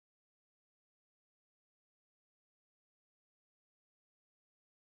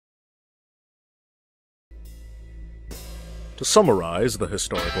To summarize the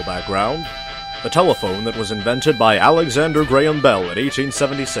historical background, the telephone that was invented by Alexander Graham Bell in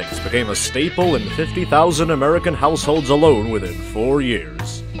 1876 became a staple in 50,000 American households alone within 4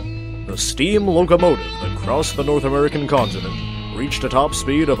 years. The steam locomotive that crossed the North American continent reached a top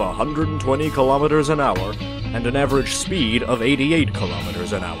speed of 120 kilometers an hour and an average speed of 88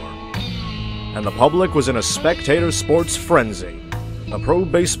 kilometers an hour. And the public was in a spectator sports frenzy. A pro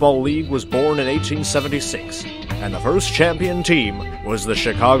baseball league was born in 1876, and the first champion team was the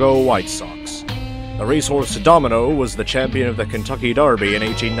Chicago White Sox. The racehorse Domino was the champion of the Kentucky Derby in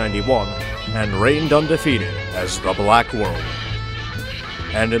 1891, and reigned undefeated as the Black World.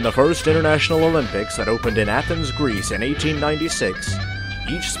 And in the first International Olympics that opened in Athens, Greece in 1896,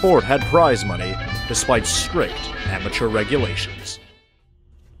 each sport had prize money despite strict amateur regulations.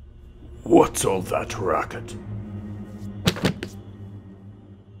 What's all that racket?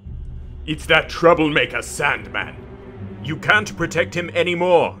 It's that troublemaker Sandman. You can't protect him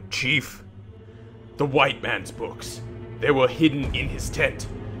anymore, Chief. The white man's books. They were hidden in his tent.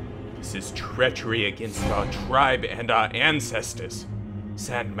 This is treachery against our tribe and our ancestors.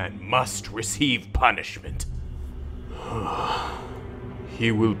 Sandman must receive punishment.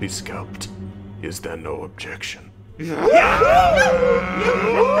 He will be scalped. Is there no objection?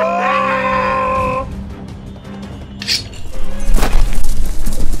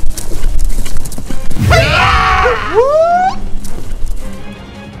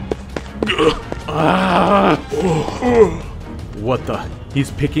 What the?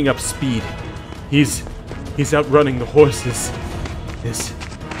 He's picking up speed. He's outrunning the horses.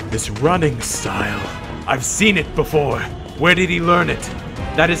 This running style. I've seen it before. Where did he learn it?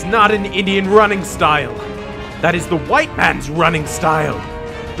 That is not an Indian running style. That is the white man's running style.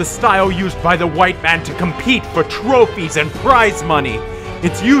 The style used by the white man to compete for trophies and prize money.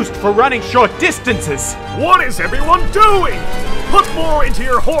 It's used for running short distances. What is everyone doing? Put more into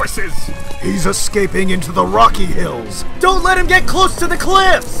your horses! He's escaping into the Rocky Hills. Don't let him get close to the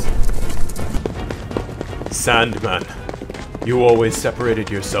cliffs! Sandman, you always separated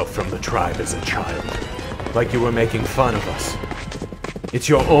yourself from the tribe as a child, like you were making fun of us. It's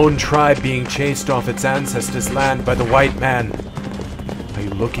your own tribe being chased off its ancestors' land by the white man. Are you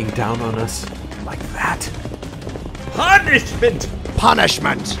looking down on us like that? Punishment!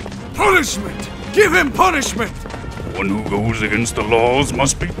 Punishment! Punishment! Give him punishment! One who goes against the laws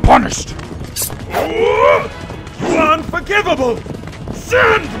must be punished. You are unforgivable!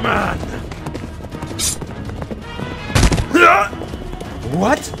 Sandman!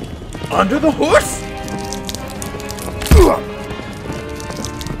 What? Under the horse?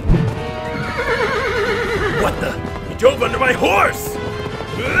 What the? He dove under my horse!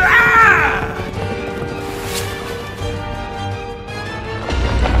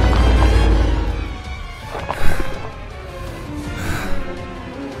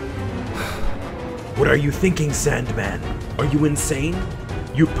 What are you thinking, Sandman? Are you insane?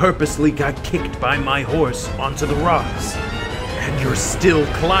 You purposely got kicked by my horse onto the rocks. And you're still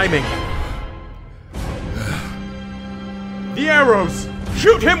climbing. The arrows!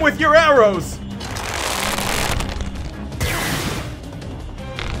 Shoot him with your arrows!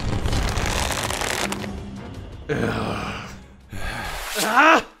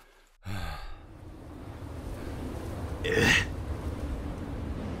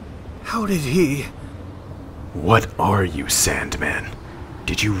 How did he... What are you, Sandman?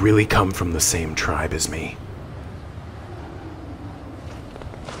 Did you really come from the same tribe as me?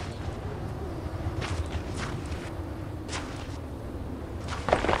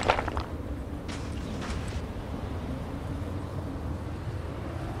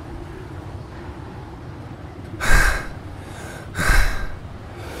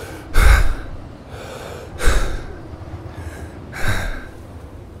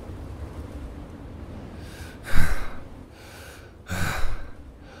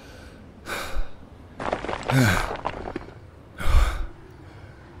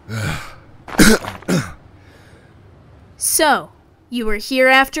 So, you were here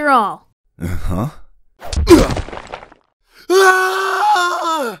after all. Huh?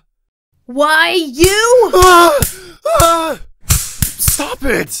 Why you? Stop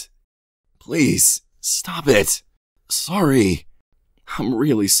it! Please, stop it. Sorry. I'm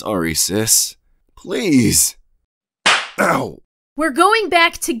really sorry, sis. Please. Ow! We're going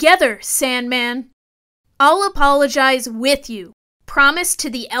back together, Sandman. I'll apologize with you. Promise to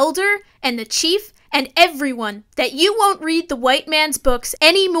the elder and the chief and everyone that you won't read the white man's books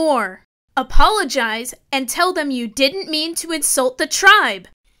anymore. Apologize and tell them you didn't mean to insult the tribe.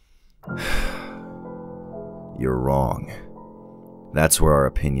 You're wrong. That's where our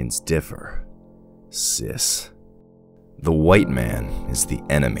opinions differ, sis. The white man is the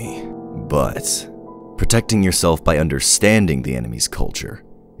enemy, but protecting yourself by understanding the enemy's culture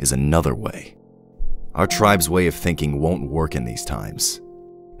is another way. Our tribe's way of thinking won't work in these times.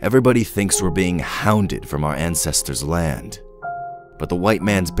 Everybody thinks we're being hounded from our ancestors' land, but the white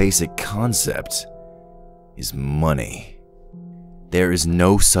man's basic concept is money. There is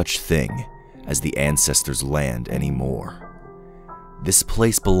no such thing as the ancestors' land anymore. This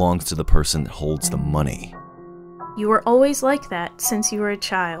place belongs to the person that holds the money. You were always like that since you were a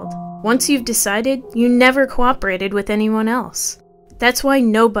child. Once you've decided, you never cooperated with anyone else. That's why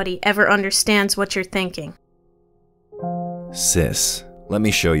nobody ever understands what you're thinking. Sis, let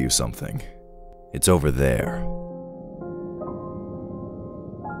me show you something. It's over there.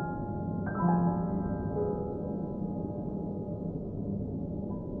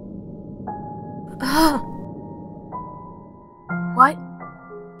 What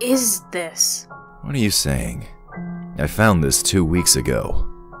is this? What are you saying? I found this 2 weeks ago.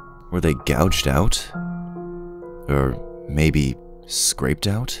 Were they gouged out? Or maybe scraped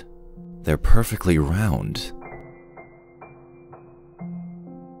out? They're perfectly round.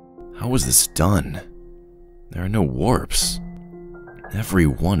 How was this done? There are no warps. Every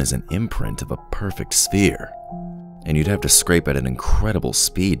one is an imprint of a perfect sphere. And you'd have to scrape at an incredible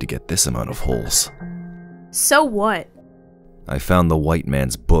speed to get this amount of holes. So what? I found the white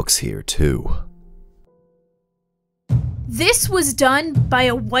man's books here, too. This was done by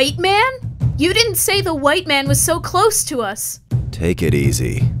a white man? You didn't say the white man was so close to us. Take it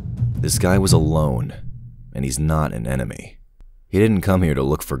easy. This guy was alone, and he's not an enemy. He didn't come here to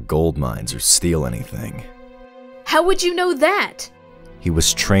look for gold mines or steal anything. How would you know that? He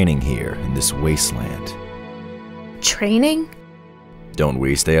was training here in this wasteland. Training? Don't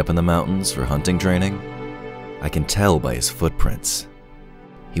we stay up in the mountains for hunting training? I can tell by his footprints.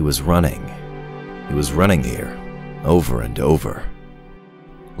 He was running. He was running here, over and over.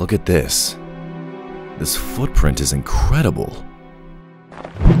 Look at this. This footprint is incredible.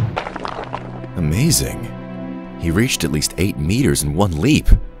 Amazing. He reached at least 8 meters in one leap.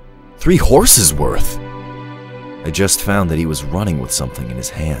 3 horses worth. I just found that he was running with something in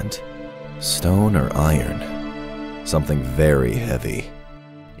his hand. Stone or iron. Something very heavy.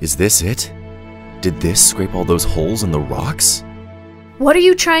 Is this it? Did this scrape all those holes in the rocks? What are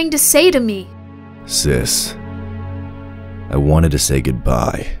you trying to say to me? Sis, I wanted to say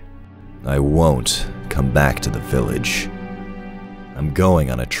goodbye. I won't come back to the village. I'm going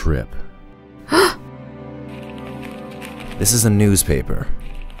on a trip. This is a newspaper.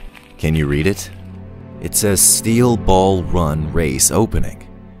 Can you read it? It says Steel Ball Run Race opening.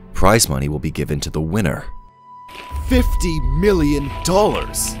 Prize money will be given to the winner. $50 million!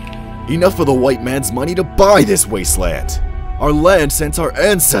 Enough of the white man's money to buy this wasteland! Our land since our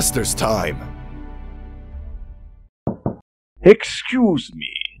ancestors' time! Excuse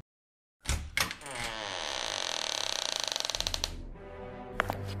me.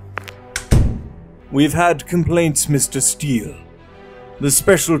 We've had complaints, Mr. Steele. The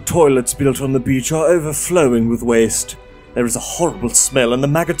special toilets built on the beach are overflowing with waste. There is a horrible smell and the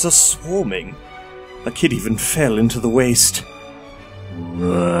maggots are swarming. A kid even fell into the waste.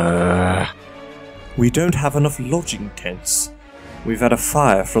 We don't have enough lodging tents. We've had a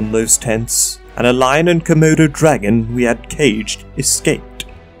fire from those tents, and a lion and Komodo dragon we had caged escaped.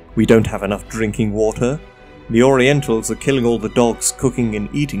 We don't have enough drinking water. The Orientals are killing all the dogs, cooking and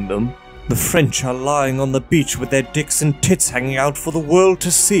eating them. The French are lying on the beach with their dicks and tits hanging out for the world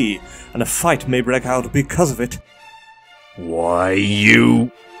to see, and a fight may break out because of it. Why,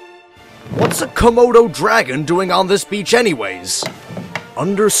 you... What's a Komodo dragon doing on this beach anyways?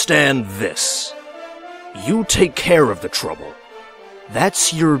 Understand this. You take care of the trouble.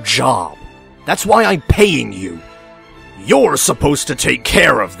 That's your job. That's why I'm paying you. You're supposed to take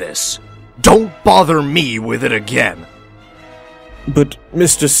care of this. Don't bother me with it again. But,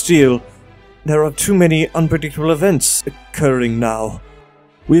 Mr. Steele, there are too many unpredictable events occurring now.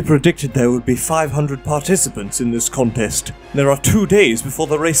 We predicted there would be 500 participants in this contest. There are 2 days before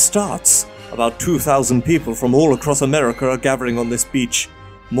the race starts. About 2,000 people from all across America are gathering on this beach.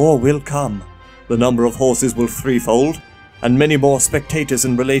 More will come. The number of horses will threefold, and many more spectators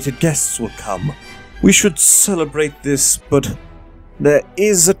and related guests will come. We should celebrate this, but there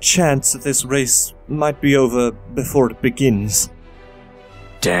is a chance that this race might be over before it begins.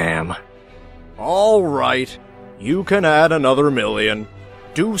 Damn. Alright, you can add another $1 million.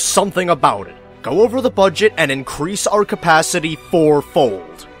 Do something about it. Go over the budget and increase our capacity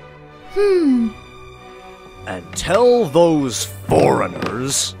 4-fold. And tell those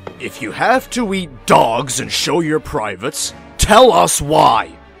foreigners, if you have to eat dogs and show your privates, tell us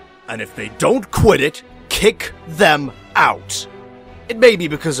why. And if they don't quit it, kick them out. It may be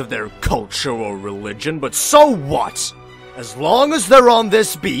because of their culture or religion, but so what? As long as they're on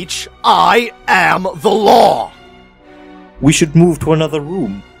this beach, I am the law. We should move to another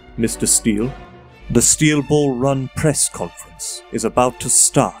room, Mr. Steele. The Steel Ball Run press conference is about to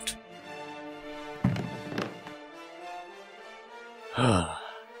start.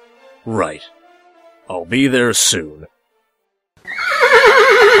 Right. I'll be there soon.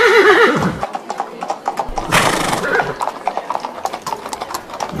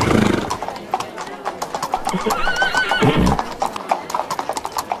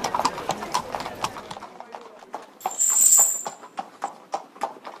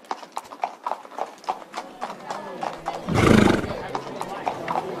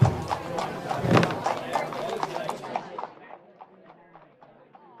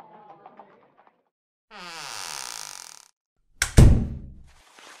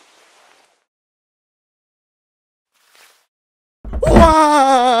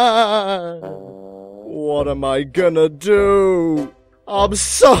 What am I gonna do? I'm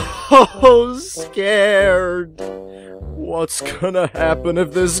so scared. What's gonna happen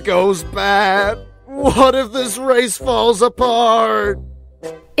if this goes bad? What if this race falls apart?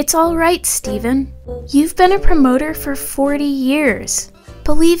 It's all right, Steven. You've been a promoter for 40 years.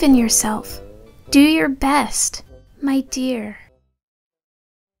 Believe in yourself. Do your best, my dear.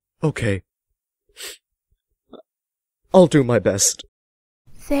 Okay. I'll do my best.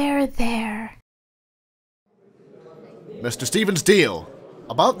 There. Mr. Stephen Steele,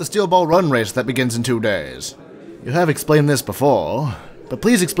 about the Steel Ball Run race that begins in 2 days. You have explained this before, but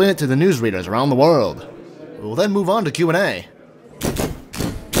please explain it to the newsreaders around the world. We will then move on to Q&A.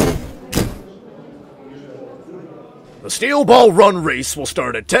 The Steel Ball Run race will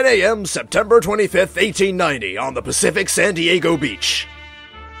start at 10 a.m. September 25th, 1890 on the Pacific San Diego beach.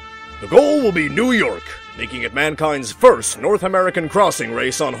 The goal will be New York, making it mankind's first North American crossing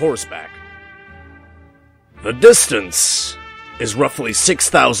race on horseback. The distance is roughly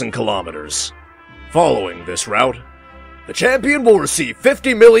 6,000 kilometers. Following this route, the champion will receive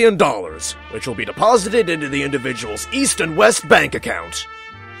 $50 million, which will be deposited into the individual's East and West bank account.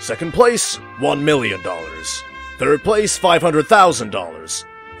 Second place, $1 million. Third place, $500,000.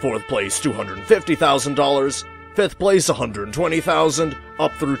 Fourth place, $250,000. Fifth place, $120,000,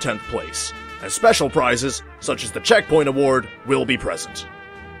 up through 10th place. And special prizes, such as the Checkpoint Award, will be present.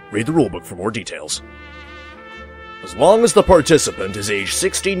 Read the rulebook for more details. As long as the participant is age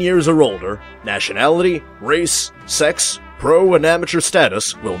 16 years or older, nationality, race, sex, pro and amateur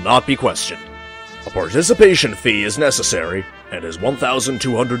status will not be questioned. A participation fee is necessary and is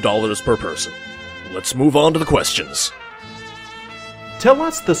 $1,200 per person. Let's move on to the questions. Tell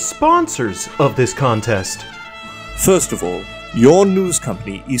us the sponsors of this contest. First of all, your news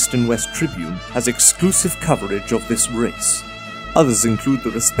company, East and West Tribune, has exclusive coverage of this race. Others include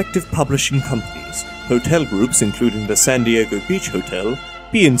the respective publishing companies, hotel groups including the San Diego Beach Hotel,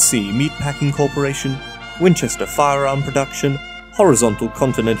 B&C Meatpacking Corporation, Winchester Firearm Production, Horizontal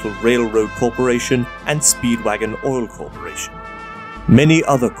Continental Railroad Corporation, and Speedwagon Oil Corporation. Many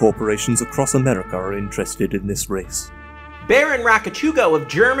other corporations across America are interested in this race. Baron Rakachugo of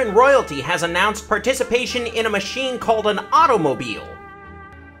German royalty has announced participation in a machine called an automobile.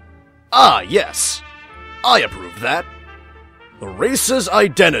 Ah, yes. I approve that. The race's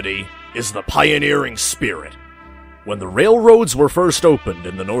identity is the pioneering spirit. When the railroads were first opened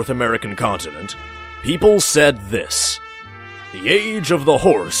in the North American continent, people said this: "The age of the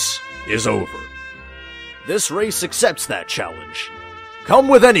horse is over." This race accepts that challenge. Come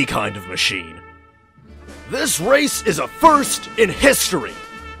with any kind of machine. This race is a first in history.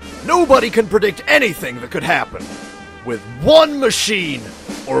 Nobody can predict anything that could happen with one machine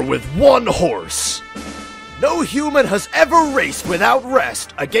or with one horse. No human has ever raced without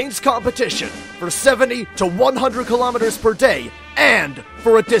rest against competition for 70 to 100 kilometers per day and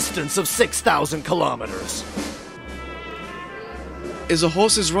for a distance of 6,000 kilometers. Is a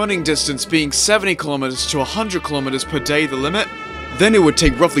horse's running distance being 70 kilometers to 100 kilometers per day the limit? Then it would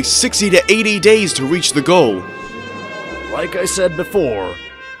take roughly 60 to 80 days to reach the goal. Like I said before,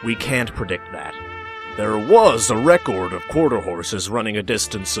 we can't predict that. There was a record of quarter horses running a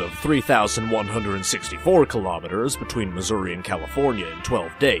distance of 3,164 kilometers between Missouri and California in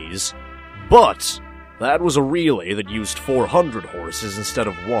 12 days, but that was a relay that used 400 horses instead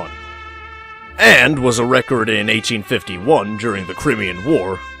of one. And was a record in 1851 during the Crimean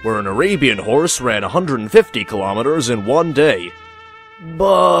War, where an Arabian horse ran 150 kilometers in one day.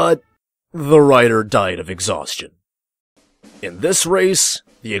 But the rider died of exhaustion. In this race,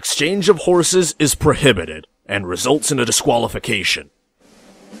 the exchange of horses is prohibited and results in a disqualification.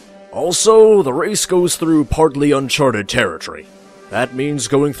 Also, the race goes through partly uncharted territory. That means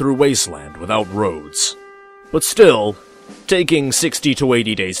going through wasteland without roads. But still, taking 60 to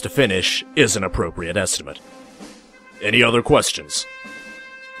 80 days to finish is an appropriate estimate. Any other questions?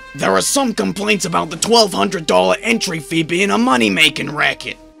 There are some complaints about the $1,200 entry fee being a money-making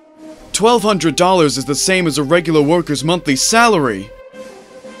racket. $1,200 is the same as a regular worker's monthly salary.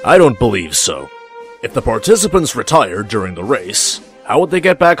 I don't believe so. If the participants retired during the race, how would they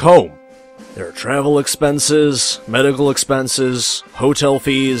get back home? There are travel expenses, medical expenses, hotel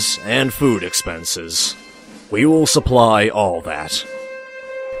fees, and food expenses. We will supply all that.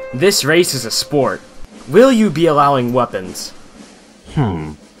 This race is a sport. Will you be allowing weapons?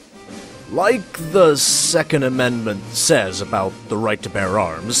 Like the Second Amendment says about the right to bear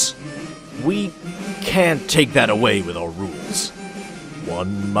arms, we can't take that away with our rules.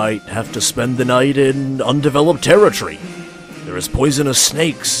 One might have to spend the night in undeveloped territory. There is poisonous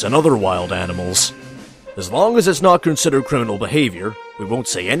snakes and other wild animals. As long as it's not considered criminal behavior, we won't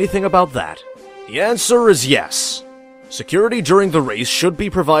say anything about that. The answer is yes. Security during the race should be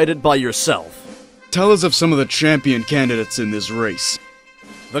provided by yourself. Tell us of some of the champion candidates in this race.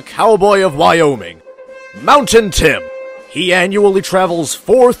 The Cowboy of Wyoming, Mountain Tim. He annually travels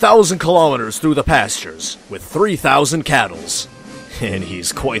 4,000 kilometers through the pastures, with 3,000 cattles. And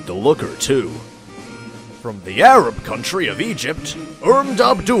he's quite the looker, too. From the Arab country of Egypt,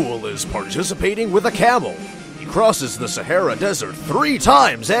 Abdul is participating with a camel. He crosses the Sahara Desert 3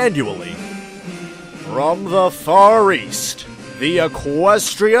 times annually. From the Far East, the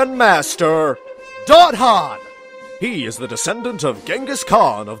equestrian master, Dothan. He is the descendant of Genghis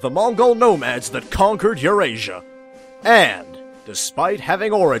Khan of the Mongol nomads that conquered Eurasia. And, despite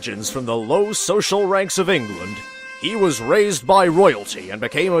having origins from the low social ranks of England, he was raised by royalty and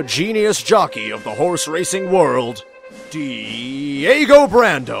became a genius jockey of the horse racing world, Diego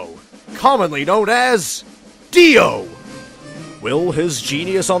Brando, commonly known as Dio. Will his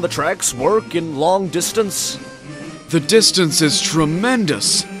genius on the tracks work in long distance? The distance is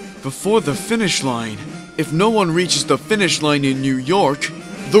tremendous. Before the finish line, if no one reaches the finish line in New York,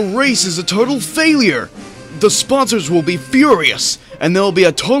 the race is a total failure. The sponsors will be furious, and there will be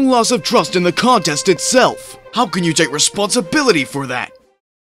a total loss of trust in the contest itself. How can you take responsibility for that?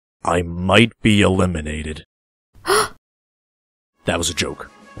 I might be eliminated. That was a joke.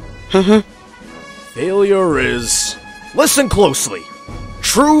 Failure is... Listen closely.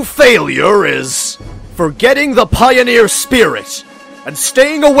 True failure is forgetting the pioneer spirit and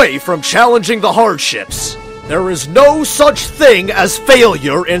staying away from challenging the hardships. There is no such thing as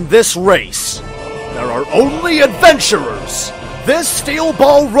failure in this race. There are only adventurers. This Steel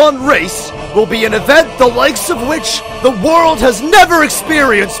Ball Run race will be an event the likes of which the world has never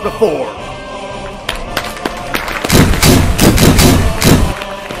experienced before.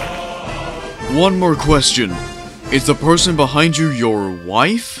 One more question. Is the person behind you your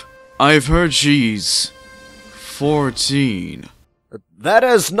wife? I've heard she's 14. That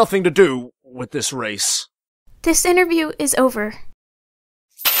has nothing to do with this race. This interview is over.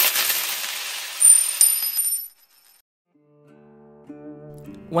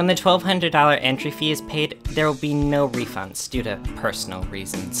 When the $1,200 entry fee is paid, there will be no refunds due to personal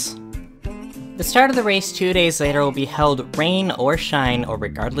reasons. The start of the race 2 days later will be held rain or shine or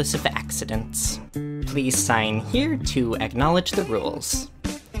regardless of accidents. Please sign here to acknowledge the rules.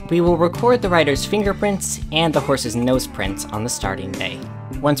 We will record the rider's fingerprints and the horse's nose prints on the starting day.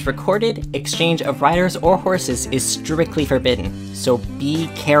 Once recorded, exchange of riders or horses is strictly forbidden, so be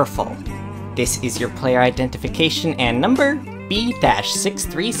careful. This is your player identification and number,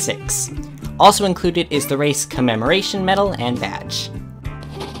 B-636. Also included is the race commemoration medal and badge.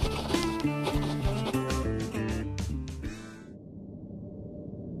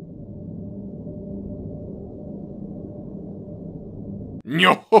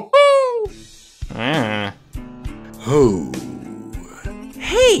 Oh.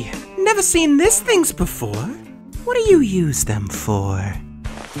 Hey, never seen these things before. What do you use them for?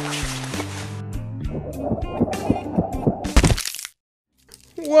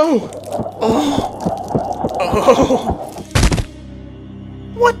 Whoa! Oh!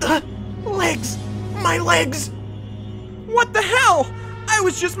 What the? Legs! My legs! What the hell? I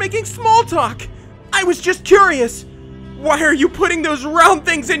was just making small talk! I was just curious! Why are you putting those round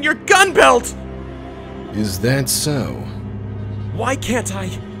things in your gun belt? Is that so? Why can't I?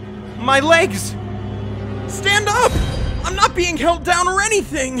 My legs! Stand up! I'm not being held down or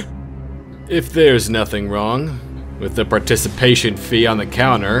anything! If there's nothing wrong with the participation fee on the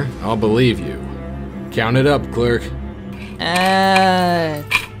counter, I'll believe you. Count it up, clerk.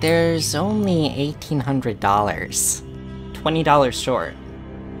 There's only $1,800. $20 short.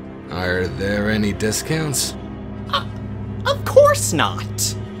 Are there any discounts? Of course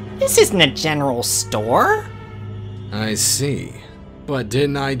not. This isn't a general store. I see. But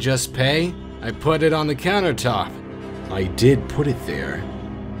didn't I just pay? I put it on the countertop. I did put it there.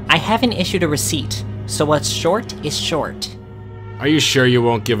 I haven't issued a receipt, so what's short is short. Are you sure you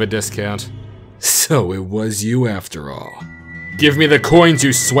won't give a discount? So it was you after all. Give me the coins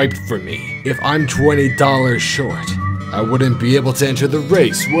you swiped from me. If I'm $20 short, I wouldn't be able to enter the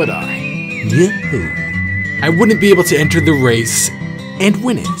race, would I? No. I wouldn't be able to enter the race and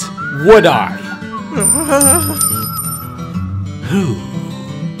win it, would I? Who?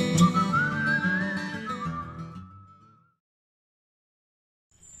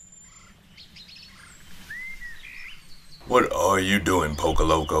 What are you doing,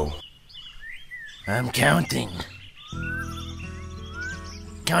 Pocoloco? I'm counting.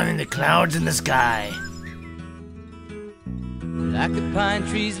 Counting the clouds in the sky. Like the pine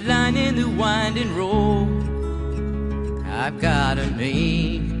trees lining the winding road, I've got a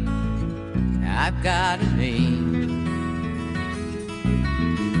name, I've got a name.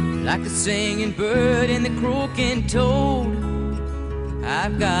 Like the singing bird and the croaking toad,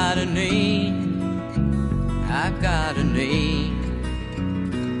 I've got a name, I've got a name.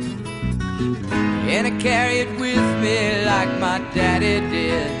 And I carry it with me like my daddy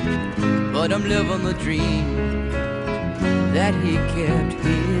did, but I'm living the dream that he kept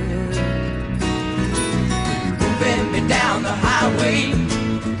here. Moving me down the highway,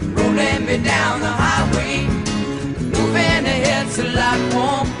 rolling me down the highway, moving ahead so like one.